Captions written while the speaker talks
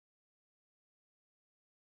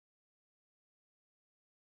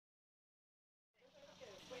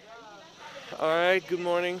Alright, good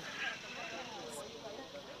morning.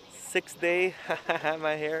 Sixth day,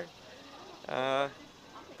 my hair.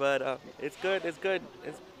 But it's good, it's good.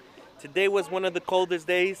 Today was one of the coldest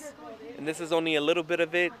days, and this is only a little bit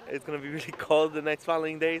of it. It's gonna be really cold the next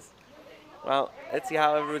following days. Well, let's see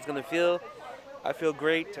how everyone's gonna feel. I feel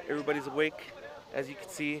great, everybody's awake. As you can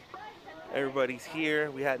see, everybody's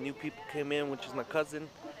here. We had new people come in, which is my cousin.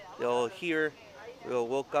 They're all here. We all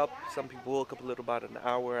woke up. Some people woke up a little about an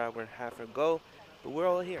hour and a half ago, but we're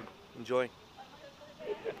all here. Enjoy.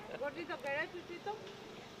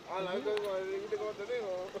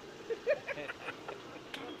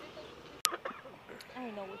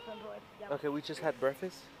 Okay, we just had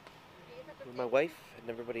breakfast with my wife and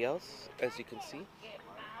everybody else, as you can see.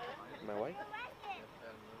 My wife.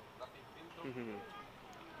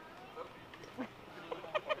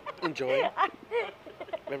 Enjoy.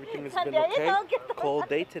 Everything has been okay. Cold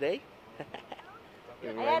day today.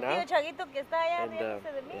 Right now. And yeah,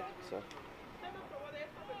 so.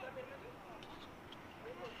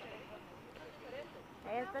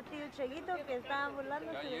 Ahí está tío Cheguito que estaba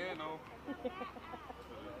volando.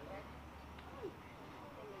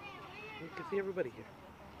 You can see everybody here.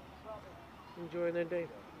 Enjoying their day.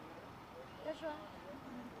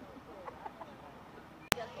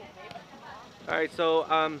 Alright, so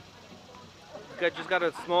just got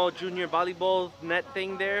a small junior volleyball net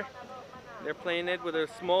thing there. They're playing it with a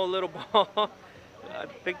small little ball.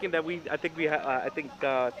 Thinking that we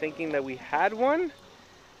had one,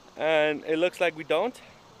 and it looks like we don't.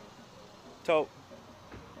 So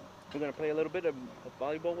we're gonna play a little bit of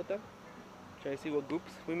volleyball with them. Try to see what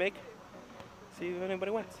groups we make. See if anybody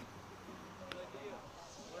wins.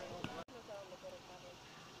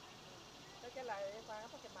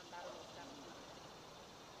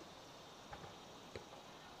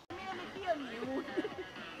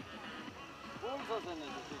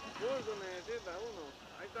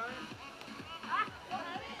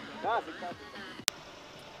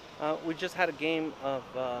 We just had a game of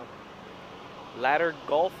ladder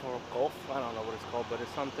golf or golf. I don't know what it's called, but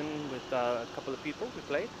it's something with a couple of people. We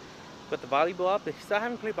played. Got the volleyball up. They still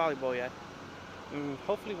haven't played volleyball yet.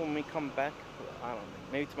 Hopefully when we come back, I don't know,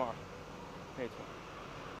 maybe tomorrow. Maybe tomorrow.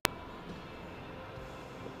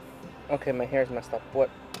 Okay, my hair's messed up. What?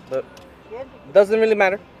 But doesn't really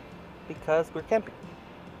matter because we're camping.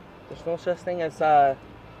 There's no such thing as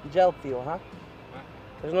gel feel, huh?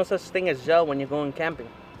 There's no such thing as gel when you're going camping.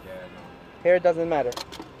 Yeah, no. Hair doesn't matter.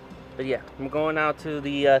 But yeah, I'm going out to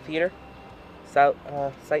the theater, Sight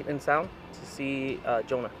and Sound, to see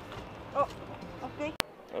Jonah. Oh, okay.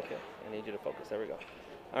 Okay, I need you to focus. There we go.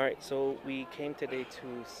 All right, so we came today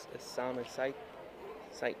to Sight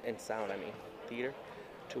and Sound, theater,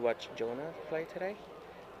 to watch Jonah play today.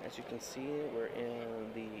 As you can see, we're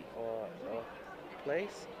in the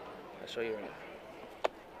place. I'll show you right now.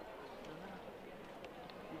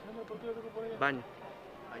 Baño.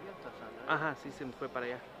 Ajá, sí, se me fue para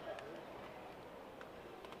allá.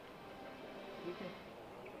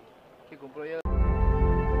 ¿Qué compró ya?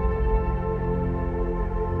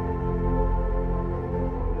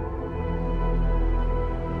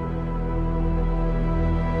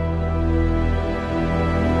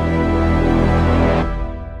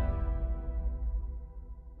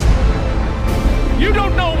 You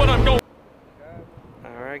don't know what I'm going.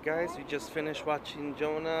 Alright guys, we just finished watching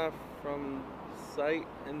Jonah from Sight,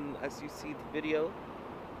 and as you see the video,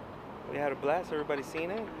 we had a blast. Everybody's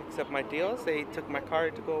seen it, except my deals. They took my car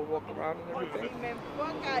to go walk around and everything.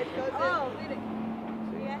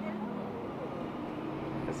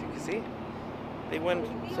 As you can see, they went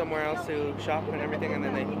somewhere else to shop and everything, and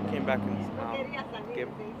then they came back and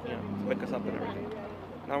pick us up and everything.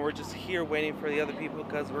 Now we're just here waiting for the other people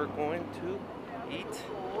because we're going to eat.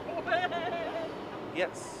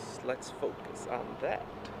 Yes, let's focus on that.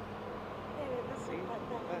 See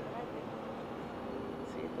that?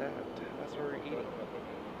 See that? That's what we're eating.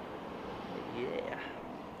 Yeah.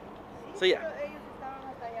 So yeah.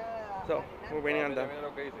 So we're waiting on them.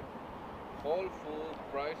 Whole food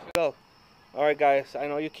prices. Go. Alright guys, I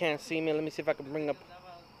know you can't see me. Let me see if I can bring up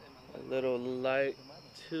a little light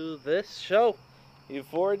to this show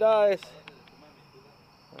before it dies.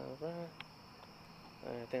 Alright.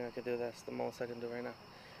 I think I could do that's the most I can do right now.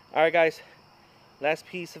 Alright guys, last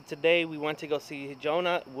piece of today, we went to go see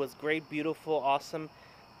Jonah. It was great, beautiful, awesome.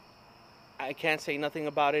 I can't say nothing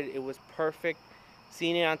about it. It was perfect.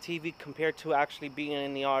 Seeing it on TV compared to actually being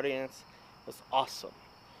in the audience was awesome.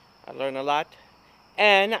 I learned a lot,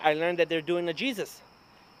 and I learned that they're doing a Jesus.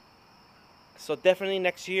 So definitely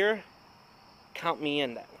next year, count me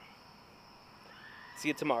in that one. See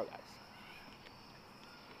you tomorrow, guys.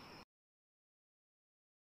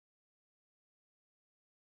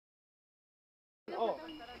 Oh,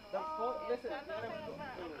 the phone. Listen.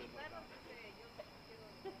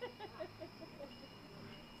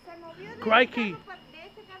 Crikey.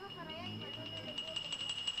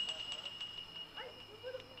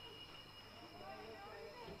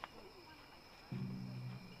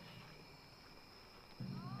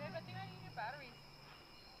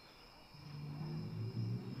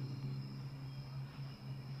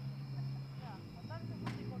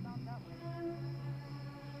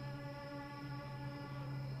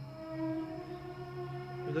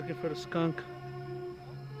 We're looking for the skunk.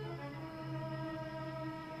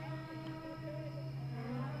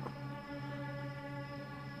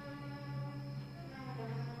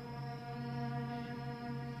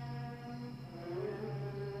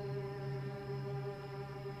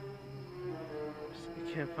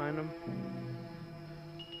 You can't find them.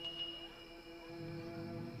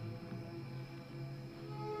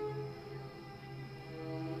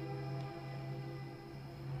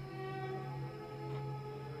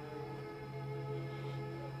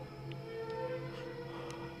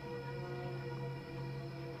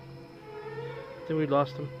 I think we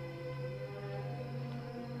lost them.